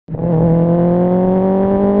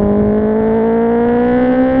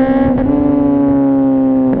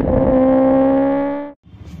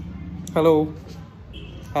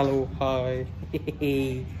Hello, hi.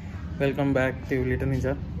 Welcome back to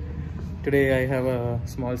litreninja. Today I have a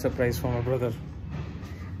small surprise for my brother.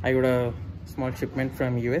 I got a small shipment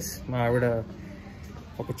from US. మా ఆవిడ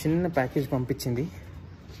ఒక చిన్న package పంపించింది.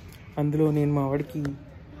 అందులో నేను మా ఆవిడకి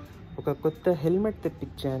ఒక కొత్త హెల్మెట్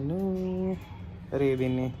తెప్పించాను. అరే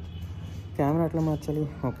దీన్ని కెమెరా అట్లా మార్చాలి.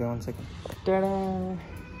 Okay, 1 second. టడా!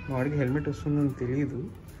 మా వాడికి హెల్మెట్ వస్తుందని తెలియదు.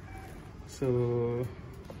 So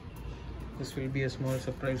this will be a small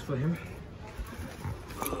surprise for him.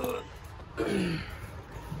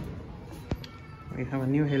 We have a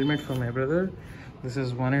new helmet for my brother. This is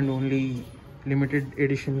one and only limited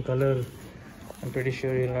edition color. I'm pretty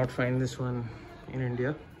sure you'll not find this one in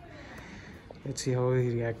India. Let's see how he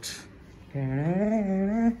reacts.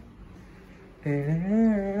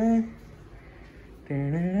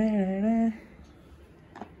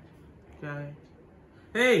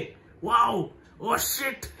 Hey! Wow! Oh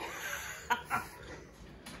shit!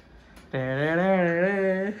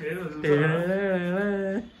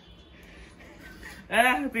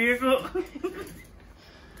 తీకు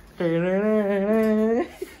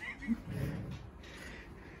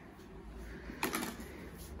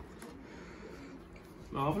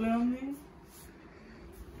లోపలే ఉంది.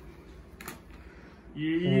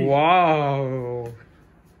 Wow,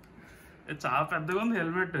 చాలా పెద్దగా ఉంది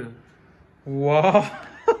helmet. Wow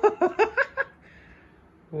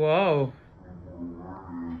wow,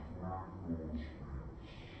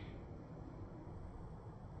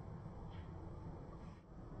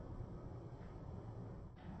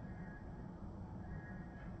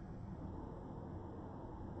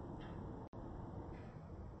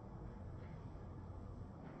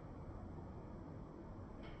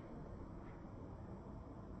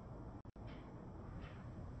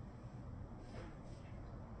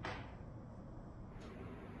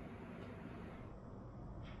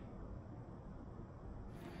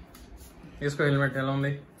 తీసుకో. Helmet ఎలా ఉంది?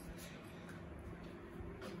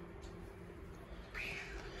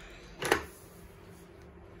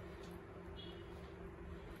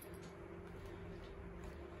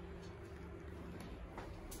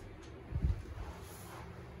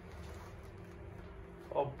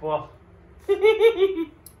 అబ్బా,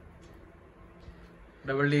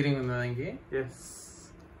 double డీరింగ్ ఉందా దానికి? Yes,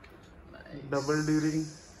 double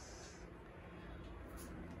డీరింగ్.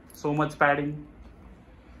 So much padding.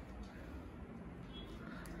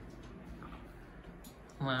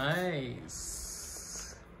 Nice.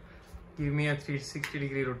 Give me a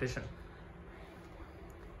 360-degree rotation.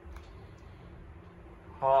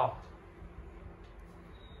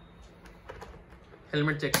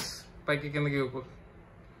 Helmet checks. పైకి కిందకి ఊపు.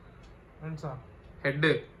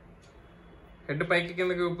 హెడ్ పైకి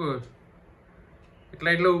కిందకి ఊపు.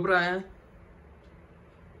 ఇట్లా ఇట్లా ఊపురా.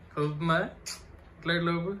 కదులుతుందా? ఇట్లా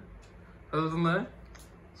ఇట్లా ఊపు. కదులుతుందా?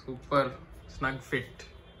 సూపర్. Snug fit.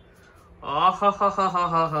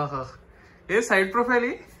 ఆహాహాహాహాహా, ఏ సైడ్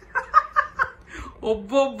ప్రొఫైల్?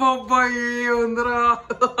 ఒబ్బొబ్బొబ్బా, ఏ ఉందిరా.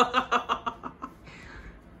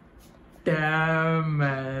 Dam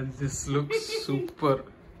man, this looks super.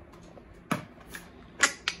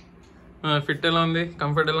 Fit ఎలా ఉంది?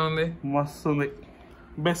 కంఫర్ట్ ఎలా ఉంది? మస్తు ఉంది.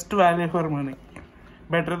 Best value for money.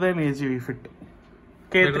 Better then ఏజీవీ fit.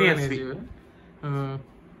 K3SV.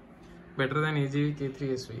 Better then ఏజీవీ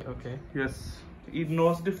K3SV. Okay. Yes, ఈ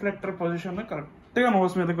నోస్ డిఫ్లెక్టర్ పొజిషన్ కరెక్ట్గా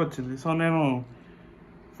నోస్ మీదకి వచ్చింది. సో నేను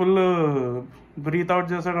ఫుల్ బ్రీత్ అవుట్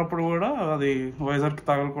చేసేటప్పుడు కూడా అది వైజర్కి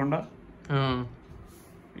తగలకుండా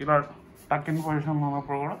ఇలా టక్ ఇన్ పొజిషన్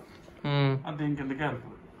ఉన్నప్పుడు కూడా అది దీని కిందకి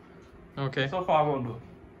వెళ్తుంది. ఓకే. సో ఫాగ్ వద్దు,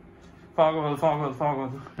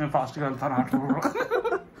 నేను ఫాస్ట్గా వెళ్తాను అట్లా.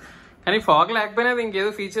 కానీ ఫాగ్ లేకపోయినా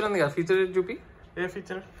ఇంకేదో ఫీచర్ ఉంది కదా, ఫీచర్ చూపి. ఏ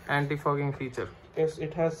feature? Anti fogging feature. Yes,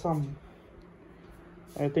 it has some.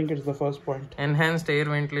 I think it's the first point. Enhanced air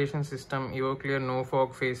ventilation system, evo clear no fog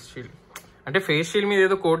face shield. అంటే ఫేస్ షీల్డ్ మీద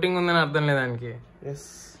ఏదో కోటింగ్ ఉందని అర్థం లేదు దానికి. Yes,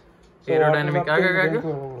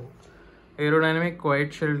 aerodynamic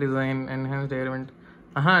quiet shell design, enhanced air vent.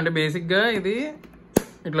 అంటే basic గా ఇది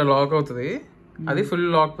ఇట్లా లాక్ అవుతుంది. అది ఫుల్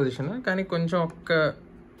లాక్ పొజిషన్. కానీ కొంచెం ఒక్క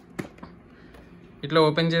ఇట్లా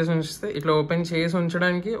ఓపెన్ చేసి ఉంచితే, ఇట్లా ఓపెన్ చేసి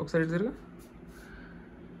ఉంచడానికి ఒకసారి తిరుగు.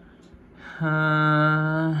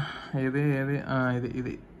 ఇది ఇది ఇది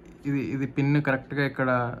ఇది ఇది ఇది పిన్ కరెక్ట్గా ఇక్కడ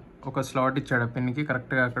ఒక స్లాట్ ఇచ్చాడు. ఆ పిన్కి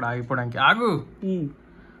కరెక్ట్గా అక్కడ ఆగిపోవడానికి. ఆగు,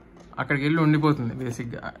 అక్కడికి వెళ్ళి ఉండిపోతుంది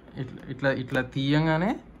బేసిక్గా. ఇట్లా ఇట్లా ఇట్లా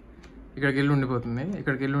తీయంగానే ఇక్కడికి వెళ్ళి ఉండిపోతుంది.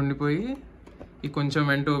 ఇక్కడికి వెళ్ళి ఉండిపోయి ఈ కొంచెం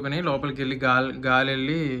వెంట ఓపెన్ అయ్యి లోపలికి వెళ్ళి గాలి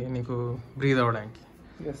వెళ్ళి నీకు బ్రీద్ అవ్వడానికి.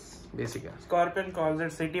 బేసిక్గా scorpion calls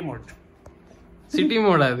it city mode. City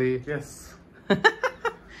mode అది. ఎస్,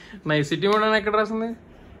 నా సిటీ మోడ్ అని ఎక్కడ రాసింది?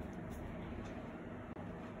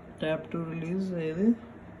 Tap to release. ఏది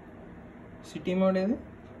సిటీ మోడ్ ఏది?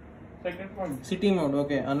 Second one city mode.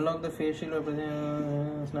 Okay. Unlock the facial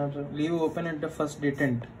snaps, leave open at the first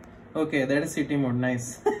detente. Okay, that is city mode. Nice.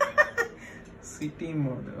 City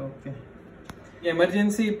mode. Okay.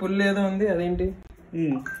 Emergency pull ఏదో ఉంది, అదేంటి?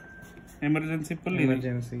 Emergency pull.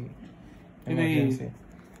 Emergency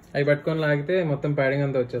అవి పట్టుకొని లాగితే మొత్తం padding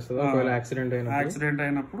అంతా వచ్చేస్తుంది. ఒకవేళ యాక్సిడెంట్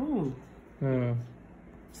అయినప్పుడు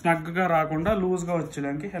స్నగ్ గా రాకుండా లూజ్ గా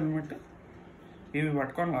వచ్చేదానికి హెల్మెట్ ఇవి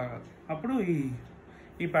పట్టుకొని లాగాలి. అప్పుడు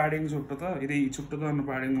ఈ ప్యాడింగ్ చుట్టూతో ఇది చుట్టూతో ఉన్న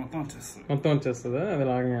ప్యాడింగ్ మొత్తం వచ్చేస్తుందా? అది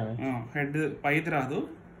లాగానే హెడ్ పైది రాదు,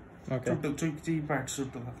 చుట్టూ ఈ ప్యాడ్స్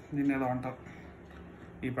చుట్టూ దీన్ని ఏదో అంటారు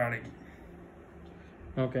ఈ ప్యాడింగ్.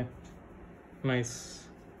 Okay, nice.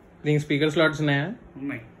 దీనికి స్పీకర్ స్లాట్స్ ఉన్నాయా?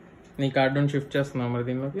 ఉన్నాయి. నీ కార్డోన్ షిఫ్ట్ చేస్తున్నావు మరి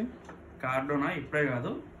దీనిలోకి? కార్డోనా ఇప్పుడే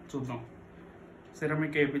కాదు, చూద్దాం.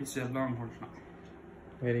 సిరమిక్ వేయించి చేద్దాం అనుకుంటున్నా.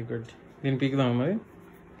 Very good. దీన్ని పీకుదాం మరి?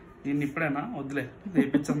 దీన్ని ఇప్పుడేనా? వద్దులే,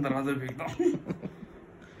 వేయించిన తర్వాత పీకుదాం.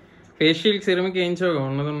 ఫేస్ షీల్డ్ సిరమిక్ వేయించావు,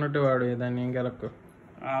 ఉన్నట్టు వాడు దాన్ని ఏం కలక్కు.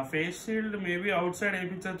 Face shield maybe out side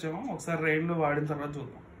వేయించొచ్చేమో, ఒకసారి రెయిన్లో వాడిన తర్వాత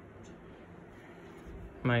చూద్దాం.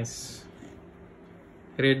 Nice.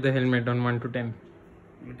 Rate the helmet on 1 to 10.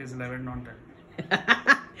 It is 11 on 10.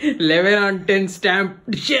 11 on 10 stamp.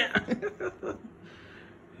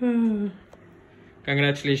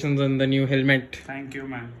 Congratulations on the new helmet. Thank you,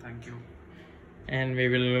 man. Thank you. And we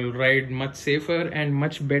will ride much safer and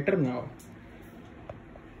much better now.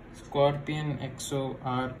 Scorpion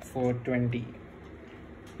Exo-R420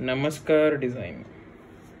 Namaskar design.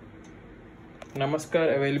 Namaskar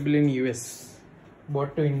available in US.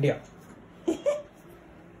 Bought to India.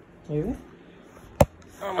 ఇది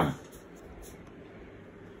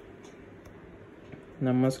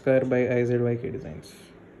namaskar by IZYK designs.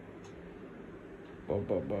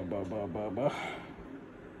 Baba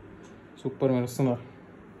super మెరుస్తుందా?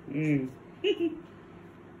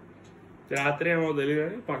 రాత్రి ఏమో తెలియదు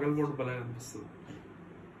కానీ పగల పూట భలే అనిపిస్తుంది.